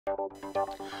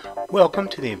Welcome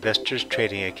to the Investors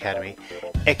Trading Academy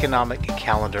Economic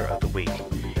Calendar of the Week.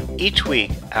 Each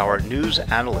week, our news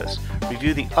analysts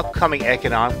review the upcoming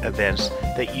economic events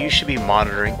that you should be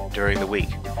monitoring during the week.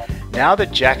 Now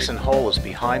that Jackson Hole is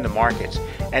behind the markets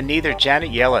and neither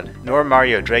Janet Yellen nor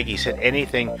Mario Draghi said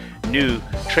anything new,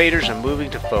 traders are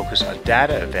moving to focus on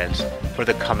data events for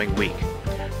the coming week.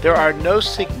 There are no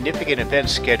significant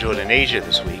events scheduled in Asia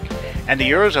this week, and the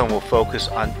Eurozone will focus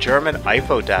on German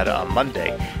IFO data on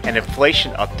Monday and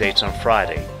inflation updates on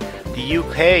Friday. The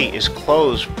UK is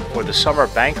closed for the summer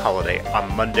bank holiday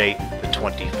on Monday the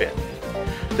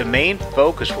 25th. The main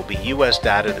focus will be US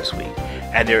data this week,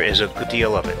 and there is a good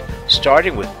deal of it.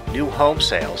 Starting with new home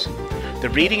sales, the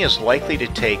reading is likely to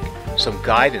take some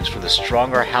guidance from the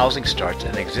stronger housing starts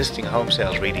and existing home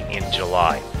sales reading in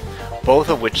July, both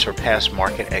of which surpassed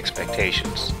market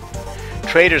expectations.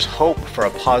 Traders hope for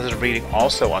a positive reading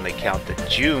also on the account that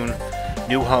June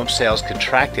new home sales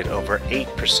contracted over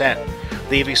 8%,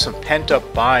 leaving some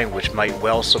pent-up buying which might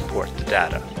well support the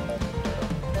data.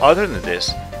 Other than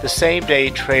this, the same day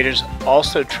traders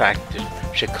also tracked the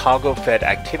Chicago Fed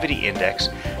Activity Index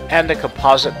and the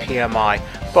composite PMI.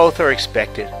 Both are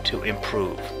expected to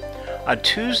improve. On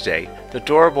Tuesday, the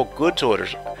durable goods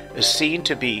orders is seen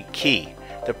to be key.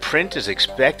 The print is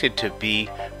expected to be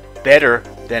better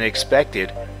than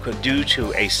expected due to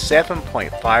a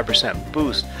 7.5%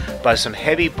 boost by some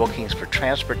heavy bookings for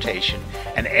transportation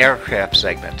and aircraft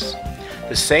segments.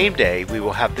 The same day, we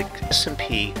will have the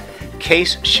S&P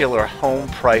Case-Shiller home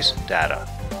price data.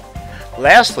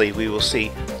 Lastly, we will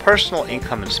see personal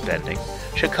income and spending,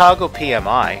 Chicago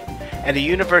PMI, and the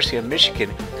University of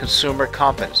Michigan consumer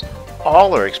confidence.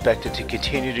 All are expected to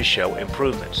continue to show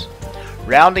improvements.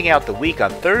 Rounding out the week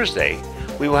on Thursday,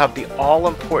 we will have the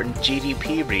all-important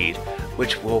GDP read,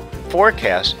 which will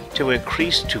forecast to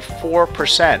increase to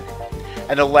 4%.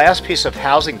 And the last piece of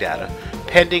housing data,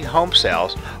 pending home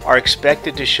sales, are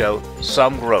expected to show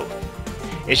some growth.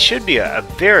 It should be a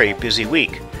very busy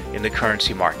week in the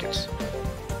currency markets.